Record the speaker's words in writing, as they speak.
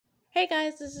Hey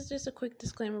guys, this is just a quick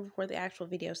disclaimer before the actual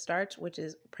video starts, which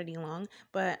is pretty long,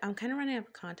 but I'm kind of running out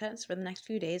of content. So for the next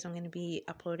few days, I'm going to be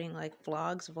uploading like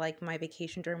vlogs of like my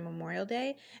vacation during Memorial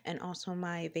Day and also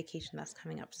my vacation that's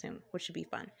coming up soon, which should be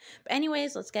fun. But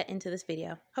anyways, let's get into this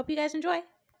video. Hope you guys enjoy.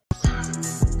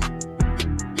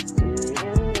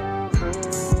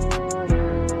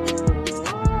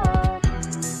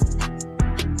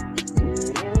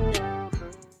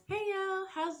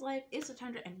 How's life? It's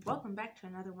LeTundra and welcome back to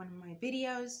another one of my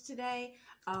videos today.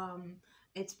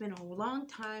 It's been a long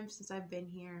time since I've been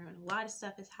here and a lot of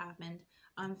stuff has happened.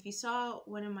 If you saw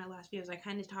one of my last videos, I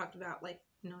kind of talked about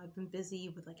I've been busy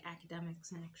with like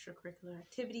academics and extracurricular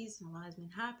activities and a lot has been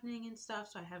happening and stuff,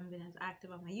 so I haven't been as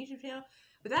active on my YouTube channel.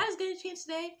 But that is going to change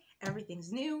today.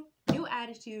 Everything's new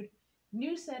attitude,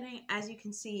 new setting, as you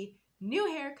can see,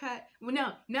 new haircut. Well,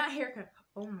 no, not haircut.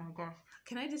 Oh my gosh.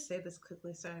 Can I just say this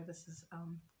quickly? Sorry, this is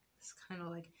kind of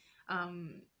like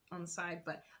on the side,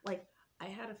 but like I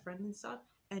had a friend and stuff,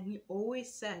 and he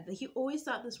always said that he always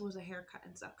thought this was a haircut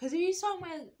and stuff. Because if you saw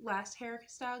my last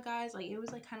hairstyle, guys, like it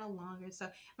was like kind of longer and stuff.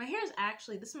 My hair is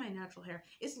actually, this is my natural hair.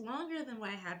 It's longer than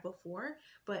what I had before,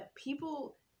 but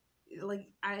people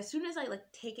as soon as I like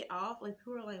take it off, like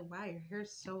people are like, wow, your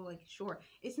hair's so like short.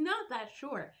 It's not that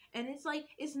short, and it's like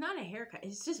it's not a haircut,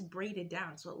 it's just braided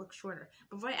down so it looks shorter.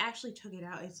 But if I actually took it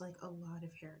out, it's like a lot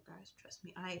of hair, guys. Trust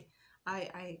me, I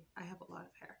have a lot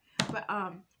of hair. But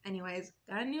anyways,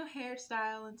 got a new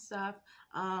hairstyle and stuff.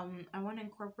 I want to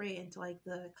incorporate into like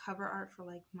the cover art for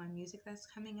like my music that's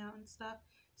coming out and stuff.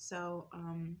 So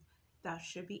that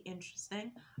should be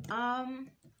interesting.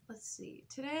 Let's see.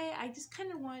 Today, I just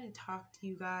kind of wanted to talk to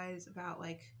you guys about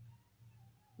like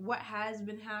what has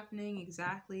been happening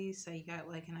exactly, so you got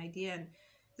like an idea. And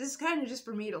this is kind of just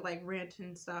for me to like rant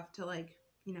and stuff, to like,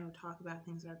 you know, talk about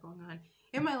things that are going on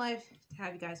in my life, to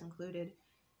have you guys included.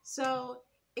 So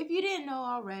if you didn't know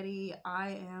already,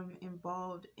 I am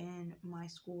involved in my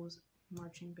school's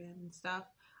marching band and stuff.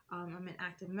 I'm an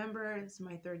active member. This is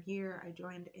my 3rd year. I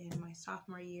joined in my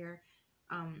sophomore year.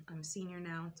 I'm a senior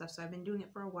now and stuff, so I've been doing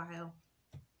it for a while.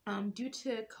 Due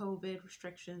to COVID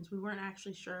restrictions, we weren't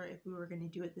actually sure if we were going to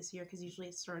do it this year, because usually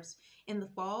it starts in the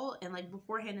fall, and like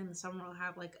beforehand in the summer we'll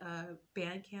have like a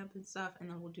band camp and stuff, and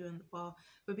then we'll do it in the fall.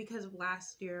 But because of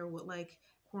last year with like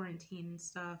quarantine and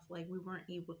stuff, like we weren't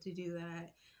able to do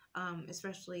that.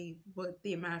 Especially with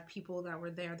the amount of people that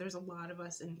were there. There's a lot of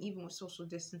us, and even with social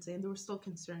distancing, there were still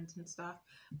concerns and stuff.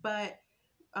 But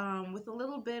with a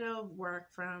little bit of work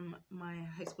from my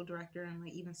high school director and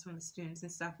like even some of the students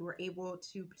and stuff, we were able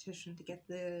to petition to get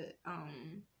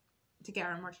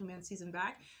our marching band season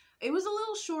back. It was a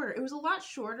little shorter. It was a lot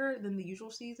shorter than the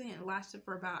usual season. It lasted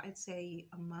for about, I'd say,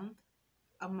 a month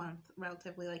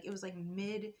relatively. Like it was like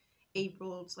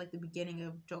mid-April to like the beginning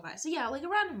of July. So yeah, like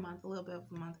around a month, a little bit of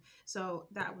a month. So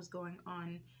that was going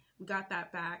on. We got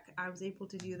that back. I was able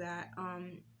to do that.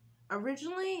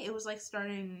 Originally, it was like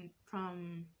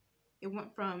it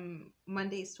went from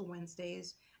Mondays to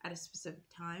Wednesdays at a specific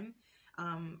time,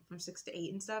 from 6 to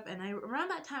 8 and stuff. And around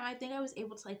that time, I think I was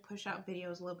able to like push out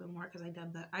videos a little bit more, because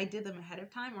I did them ahead of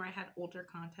time, or I had older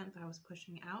content that I was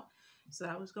pushing out. So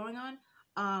that was going on.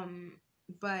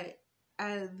 But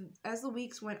as the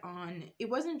weeks went on, it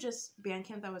wasn't just band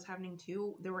camp that was happening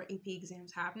too. There were AP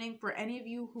exams happening. For any of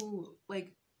you who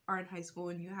like are in high school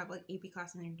and you have like AP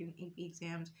classes and you're doing AP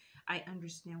exams, I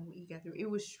understand what you get through. It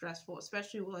was stressful,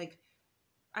 especially like,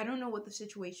 I don't know what the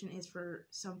situation is for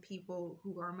some people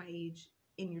who are my age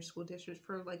in your school district.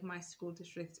 For like my school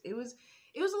district, it was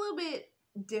a little bit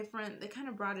different. They kind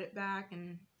of brought it back,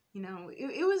 and you know,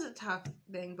 it was a tough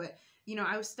thing. But you know,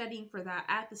 I was studying for that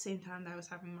at the same time that I was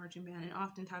having marching band, and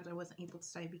oftentimes I wasn't able to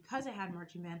study because I had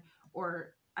marching band,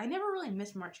 or I never really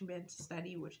missed marching band to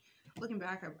study, which looking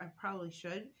back, I probably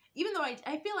should. Even though I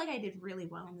feel like I did really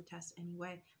well on the test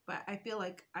anyway, but I feel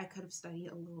like I could have studied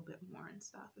a little bit more and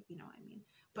stuff, if you know what I mean.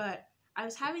 But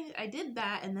I did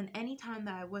that, and then anytime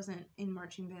that I wasn't in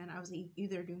marching band, I was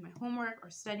either doing my homework or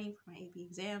studying for my AP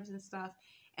exams and stuff.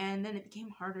 And then it became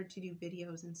harder to do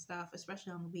videos and stuff,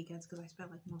 especially on the weekends, because I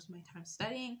spent like most of my time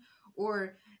studying,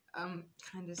 or kind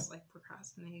of just like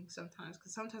procrastinating sometimes,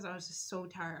 because sometimes I was just so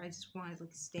tired. I just wanted to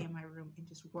like stay in my room and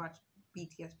just watch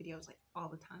BTS videos like all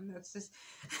the time. That's just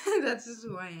that's just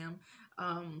who I am.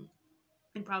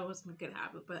 It probably wasn't a good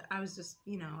habit, but I was just,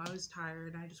 you know, I was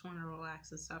tired and I just wanted to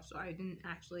relax and stuff, so I didn't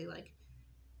actually like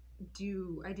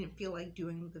I didn't feel like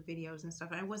doing the videos and stuff.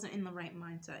 I wasn't in the right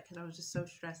mindset, because I was just so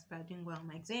stressed about doing well in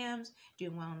my exams,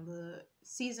 doing well in the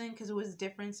season, because it was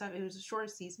different stuff. It was a shorter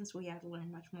season, so we had to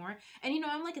learn much more. And you know,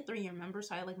 I'm like a 3-year member,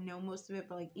 so I like know most of it,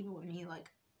 but like even with me, like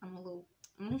I'm a little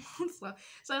slow.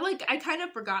 So I kind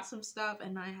of forgot some stuff,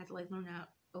 and I had to like learn out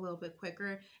a little bit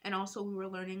quicker. And also we were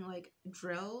learning like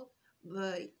drill.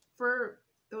 For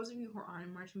those of you who are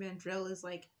in marching band, drill is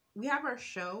like we have our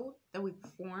show that we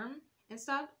perform and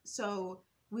stuff. So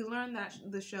we learn that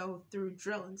the show through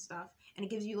drill and stuff, and it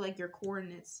gives you like your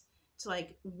coordinates to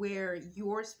like where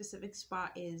your specific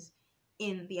spot is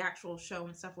in the actual show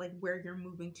and stuff, like where you're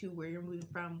moving to, where you're moving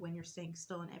from, when you're staying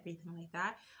still, and everything like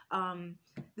that.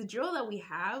 The drill that we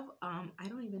have, I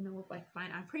don't even know if I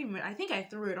find. I think I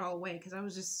threw it all away because I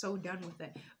was just so done with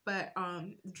it. But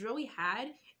the drill we had,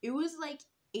 it was like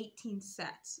 18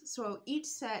 sets. So each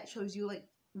set shows you like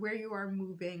where you are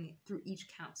moving through each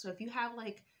count. So if you have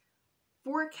like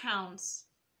 4 counts,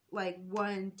 like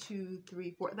 1, 2,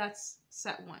 3, 4. That's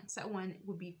set 1. Set 1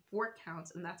 would be 4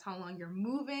 counts, and that's how long you're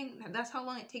moving. That's how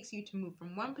long it takes you to move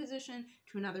from one position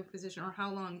to another position, or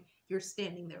how long you're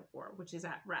standing there for, which is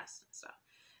at rest and stuff.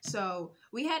 So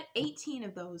we had 18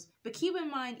 of those, but keep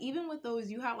in mind, even with those,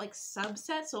 you have like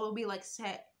subsets. So it'll be like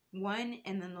set 1,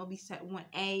 and then there'll be set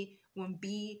 1A,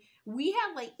 1B. We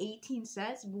had like 18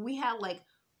 sets, but we had like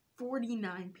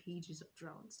 49 pages of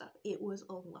drill and stuff. It was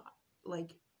a lot,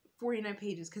 like 49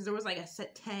 pages, because there was like a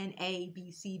set 10, A,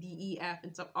 B, C, D, E, F,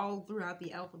 and stuff all throughout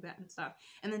the alphabet and stuff.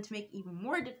 And then to make it even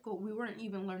more difficult, we weren't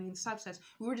even learning subsets.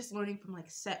 We were just learning from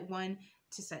like set 1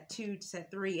 to set 2 to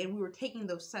set 3, and we were taking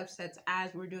those subsets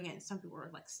as we were doing it. And some people were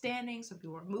like standing, some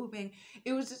people were moving.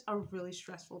 It was just a really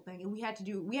stressful thing, and we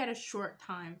had a short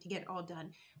time to get it all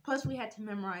done. Plus we had to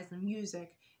memorize the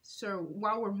music. So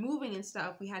while we're moving and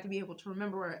stuff, we had to be able to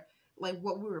remember like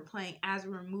what we were playing as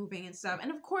we were moving and stuff.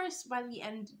 And of course, by the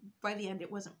end,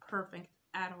 it wasn't perfect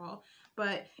at all,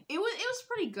 but it was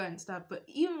pretty good and stuff. But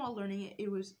even while learning it, it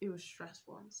was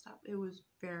stressful and stuff. It was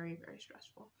very, very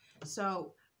stressful.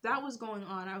 So that was going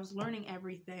on. I was learning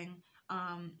everything.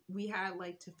 We had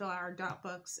like to fill out our dot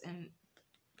books, and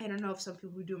I don't know if some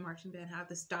people who do a marching band have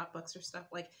this dot books or stuff.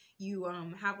 Like you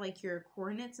have like your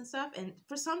coordinates and stuff, and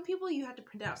for some people you have to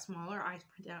print out smaller. I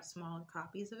print out smaller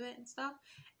copies of it and stuff,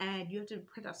 and you have to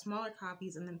print out smaller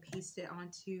copies and then paste it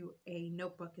onto a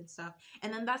notebook and stuff,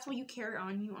 and then that's what you carry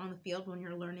on you on the field when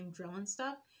you're learning drill and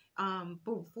stuff.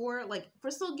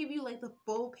 First they'll give you like the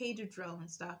full page of drill and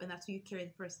stuff, and that's what you carry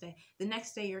the first day. The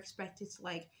next day you're expected to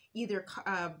like either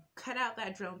cut out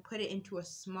that drill and put it into a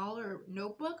smaller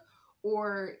notebook,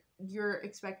 or you're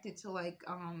expected to like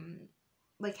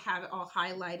have it all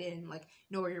highlighted and like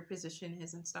know where your position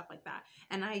is and stuff like that.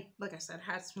 And I, like I said,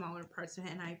 had smaller parts of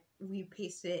it, and we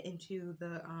pasted it into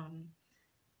the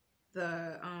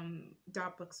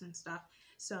dot books and stuff.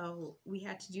 So we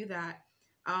had to do that.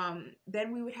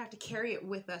 Then we would have to carry it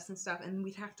with us and stuff, and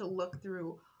we'd have to look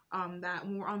through that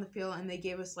when we're on the field, and they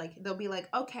gave us like, they'll be like,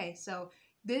 okay, so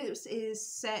this is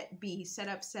set B, set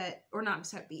up set, or not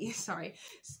set B, sorry.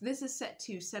 This is set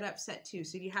 2, set up set 2.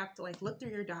 So you have to like look through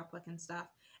your dot book and stuff,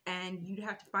 and you'd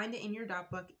have to find it in your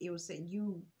dot book. It will say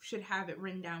you should have it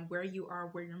written down where you are,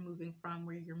 where you're moving from,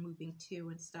 where you're moving to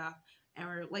and stuff.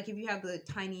 Or like if you have the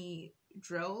tiny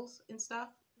drills and stuff,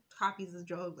 copies of the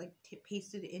drill like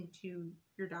pasted into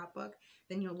your dot book,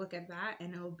 then you'll look at that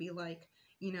and it'll be like,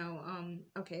 you know,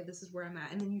 okay, this is where I'm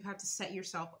at. And then you have to set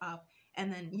yourself up. And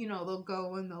then, you know, they'll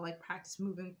go and they'll like practice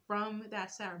moving from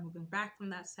that set or moving back from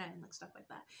that set and like stuff like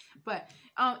that. But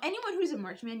anyone who's a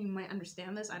marching band, you might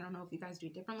understand this. I don't know if you guys do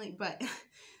it differently, but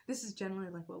this is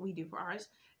generally like what we do for ours.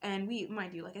 And we,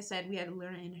 mind you, like I said, we had to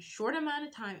learn it in a short amount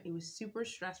of time. It was super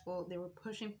stressful. They were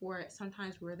pushing for it.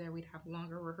 Sometimes we were there, we'd have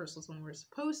longer rehearsals than we were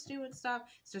supposed to and stuff.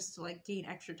 It's just to like gain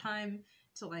extra time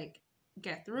to like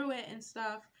get through it and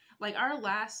stuff. Like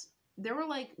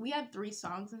we had 3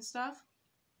 songs and stuff.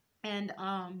 And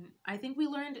I think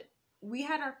we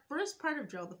had our first part of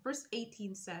drill, the first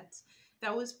 18 sets.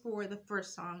 That was for the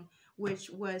first song,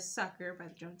 which was Sucker by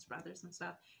the Jonas Brothers and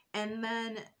stuff. And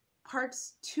then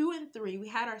parts 2 and 3, we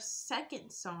had our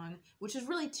second song, which is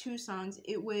really 2 songs.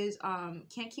 It was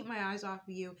Can't Keep My Eyes Off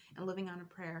of You and Living on a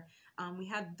Prayer. We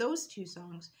had those 2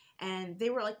 songs, and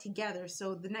they were like together.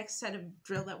 So the next set of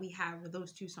drill that we had were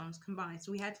those 2 songs combined.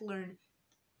 So we had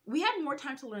more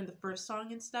time to learn the first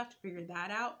song and stuff to figure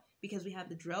that out, because we had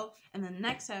the drill, and then the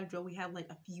next set of drill we had like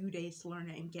a few days to learn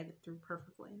it and get it through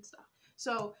perfectly and stuff.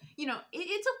 So, you know,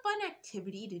 it's a fun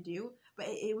activity to do, but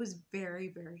it was very,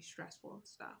 very stressful and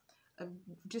stuff,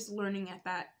 just learning at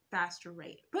that faster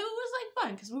rate. But it was like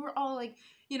fun because we were all like,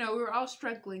 you know, we were all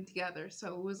struggling together.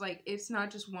 So it was like, it's not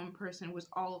just one person, it was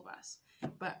all of us.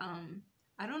 But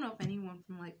I don't know if anyone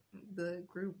from like the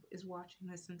group is watching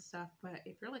this and stuff, but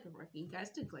if you're like a rookie, you guys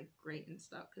did like great and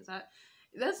stuff, because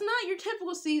that's not your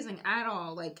typical season at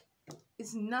all. Like,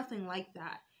 it's nothing like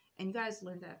that. and you guys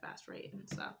learned at a fast rate and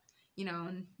stuff, you know,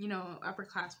 and, you know,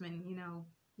 upperclassmen, you know,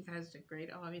 you guys did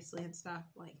great, obviously, and stuff,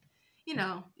 like, you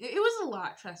know, it was a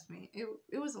lot, trust me,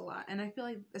 it was a lot, and I feel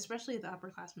like, especially the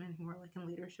upperclassmen who were, like, in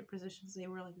leadership positions, they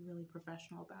were, like, really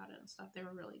professional about it and stuff, they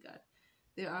were really good.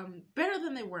 They, better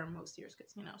than they were in most years,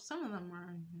 because, you know, some of them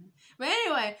were, but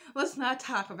anyway, let's not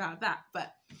talk about that,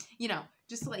 but, you know,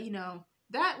 just to let you know,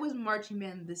 that was marching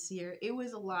band this year. It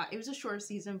was a lot. It was a short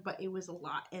season, but it was a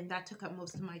lot, and that took up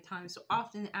most of my time. So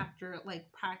often after like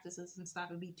practices and stuff,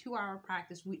 it'd be 2-hour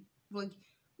practice.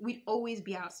 We'd always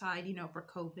be outside, you know, for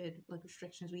COVID like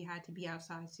restrictions. We had to be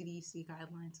outside, CDC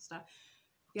guidelines and stuff.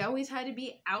 We always had to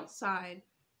be outside.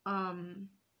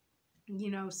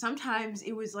 You know, sometimes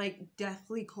it was like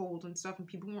deathly cold and stuff, and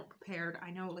people weren't prepared.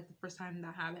 I know, like the first time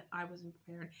that happened, I wasn't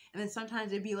prepared, and then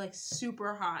sometimes it'd be like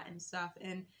super hot and stuff,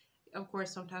 and of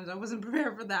course, sometimes I wasn't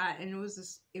prepared for that, and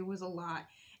it was a lot.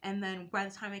 And then by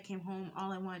the time I came home,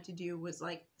 all I wanted to do was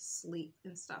like sleep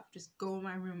and stuff. Just go in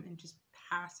my room and just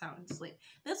pass out and sleep.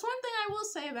 That's one thing I will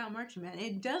say about marching band.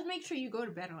 It does make sure you go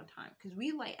to bed on time, because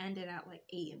we like ended at like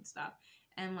 8 and stuff,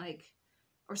 and like,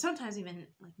 or sometimes even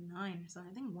like 9 or something.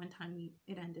 I think one time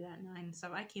it ended at 9 and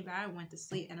stuff. I came back, I went to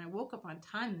sleep, and I woke up on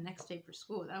time the next day for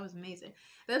school. That was amazing.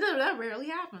 That rarely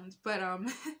happens, but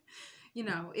you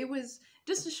know, it was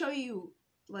just to show you,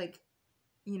 like,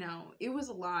 you know, it was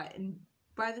a lot. And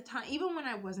by the time, even when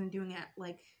I wasn't doing it,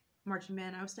 like, marching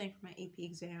band, I was studying for my AP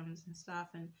exams and stuff,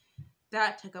 and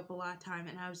that took up a lot of time,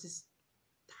 and I was just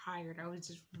tired. I was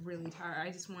just really tired.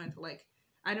 I just wanted to, like,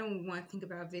 I don't want to think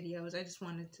about videos. I just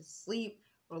wanted to sleep,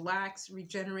 relax,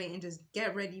 regenerate, and just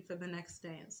get ready for the next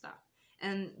day and stuff.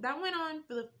 And that went on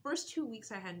for the first 2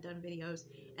 weeks I hadn't done videos,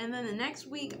 and then the next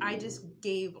week I just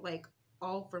gave, like,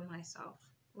 all for myself.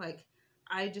 Like,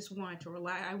 I just wanted to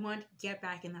relax. I wanted to get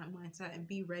back in that mindset and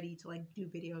be ready to like do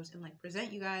videos and like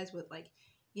present you guys with, like,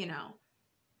 you know,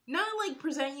 not like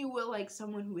present you with like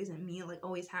someone who isn't me, like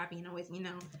always happy and always, you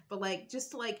know, but like just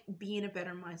to like be in a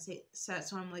better mindset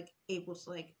so I'm like able to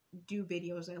like do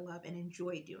videos I love and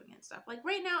enjoy doing and stuff. Like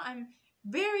right now I'm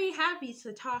very happy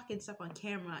to talk and stuff on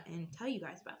camera and tell you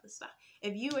guys about this stuff.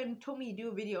 If you had told me to do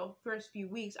a video first few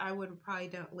weeks, I would have probably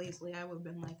done it lazily. I would have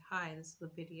been like, hi, this is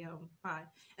the video, bye.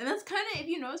 And that's kind of, if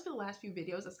you notice for the last few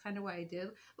videos, that's kind of what I did.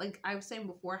 Like I was saying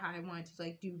before, how I wanted to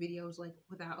like do videos like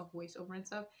without a voiceover and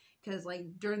stuff, because like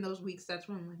during those weeks, that's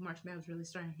when like marching band was really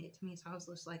starting to hit to me. So I was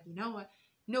just like, you know what,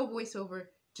 no voiceover,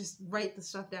 just write the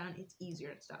stuff down. It's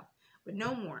easier and stuff, but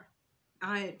no more.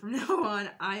 From now on,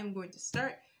 I am going to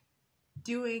start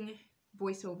doing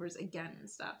voiceovers again and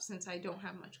stuff, since I don't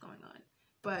have much going on.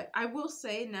 But I will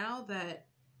say now that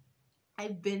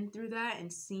I've been through that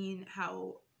and seen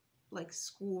how like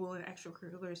school and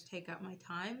extracurriculars take up my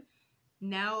time,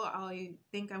 now I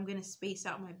think I'm gonna space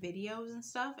out my videos and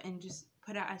stuff and just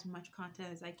put out as much content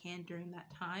as I can during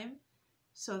that time,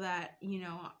 so that, you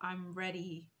know, I'm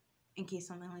ready in case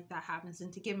something like that happens,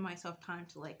 and to give myself time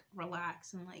to like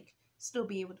relax and like still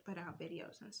be able to put out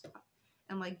videos and stuff.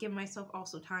 And like give myself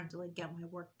also time to like get my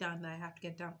work done that I have to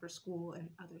get done for school and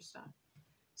other stuff.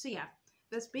 So yeah,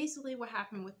 that's basically what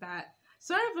happened with that.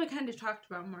 Sorry if I kind of talked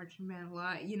about marching band a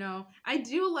lot, you know. I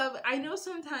do love it. I know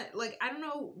sometimes, like, I don't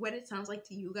know what it sounds like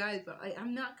to you guys, but like,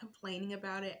 I'm not complaining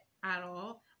about it at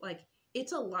all. Like,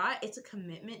 it's a lot. It's a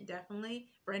commitment, definitely.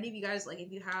 For any of you guys, like, if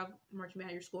you have marching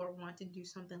band at your school or want to do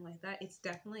something like that, it's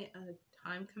definitely a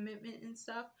time commitment and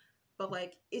stuff. But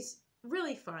like, it's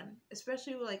really fun,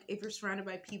 especially like if you're surrounded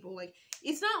by people. Like,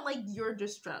 it's not like you're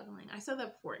just struggling. I said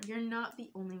that before. You're not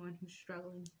the only one who's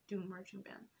struggling doing marching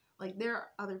band. Like, there are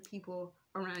other people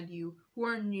around you who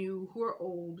are new, who are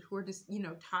old, who are just, you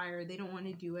know, tired. They don't want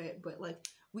to do it, but like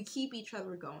we keep each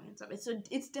other going and stuff.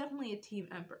 It's definitely a team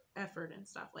effort and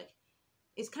stuff. Like,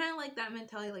 it's kind of like that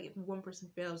mentality. Like, if one person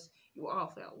fails, you all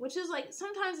fail, which is like,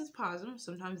 sometimes it's positive,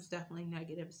 sometimes it's definitely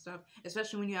negative stuff,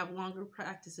 especially when you have longer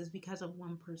practices because of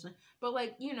one person. But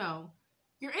like, you know,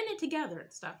 you're in it together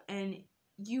and stuff, and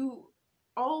you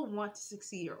all want to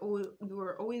succeed, or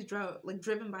you're always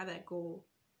driven by that goal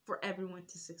for everyone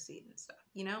to succeed and stuff,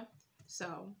 you know?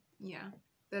 So yeah,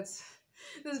 that's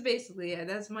basically it.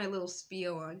 That's my little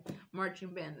spiel on marching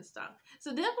band and stuff.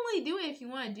 So definitely do it if you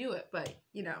want to do it, but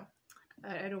you know,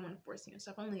 I don't want to force you and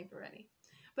stuff, only if you're ready.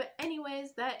 But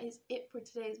anyways, that is it for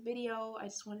today's video. I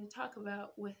just wanted to talk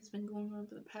about what has been going on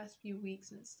for the past few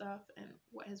weeks and stuff, and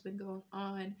what has been going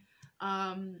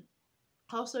on.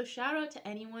 Also, shout out to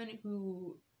anyone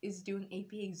who is doing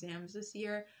AP exams this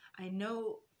year. I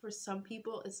know for some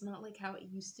people it's not like how it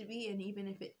used to be, and even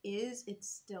if it is, it's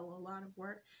still a lot of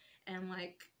work. And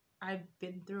like, I've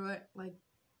been through it like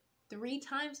 3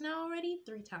 times now already.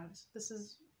 3 times. This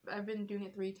is I've been doing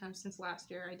it 3 times since last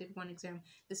year. I did 1 exam.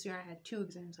 This year I had 2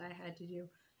 exams I had to do.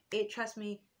 Trust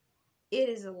me, it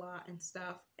is a lot and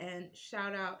stuff. And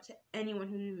shout out to anyone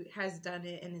who has done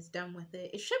it and is done with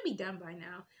it. It should be done by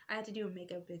now. I had to do a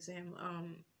makeup exam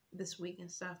this week and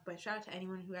stuff, but shout out to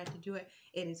anyone who had to do it.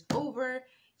 It is over.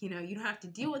 You know, you don't have to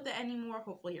deal with it anymore.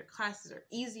 Hopefully your classes are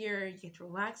easier. You get to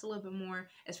relax a little bit more,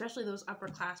 especially those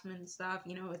upperclassmen and stuff.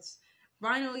 You know, it's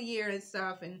final year and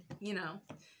stuff, and, you know,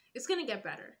 it's going to get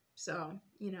better. So,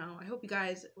 you know, I hope you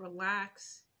guys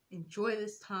relax, enjoy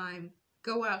this time,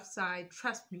 go outside.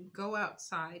 Trust me, go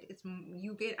outside.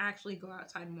 You can actually go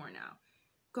outside more now.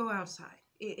 Go outside.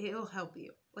 It'll help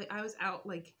you. Like, I was out,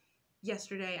 like,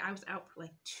 yesterday. I was out for,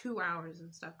 like, 2 hours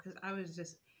and stuff because I was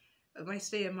just, my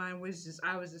state of mind was just,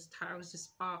 I was just tired. I was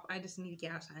just off. I just need to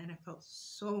get outside, and I felt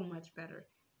so much better.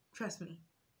 Trust me.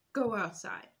 Go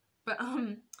outside. But,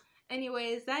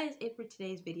 anyways, that is it for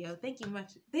today's video. Thank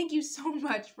you so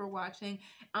much for watching.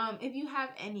 If you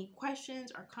have any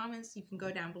questions or comments, you can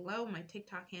go down below. My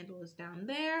TikTok handle is down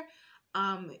there.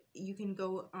 You can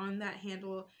go on that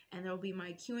handle and there will be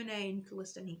my Q&A, and you can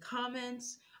list any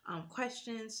comments,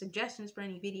 questions, suggestions for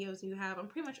any videos you have. I'm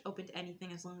pretty much open to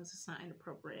anything as long as it's not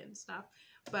inappropriate and stuff.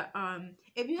 But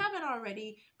if you haven't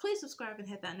already, please subscribe and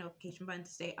hit that notification button to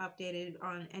stay updated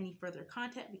on any further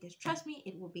content, because trust me,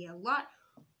 it will be a lot.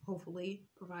 Hopefully,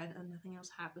 provided nothing else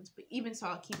happens. But even so,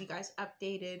 I'll keep you guys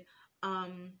updated.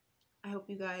 I hope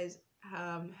you guys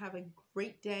have a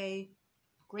great day,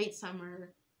 great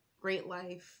summer, great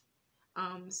life.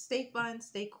 Stay fun,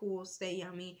 stay cool, stay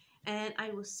yummy. And I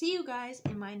will see you guys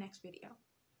in my next video.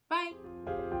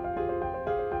 Bye!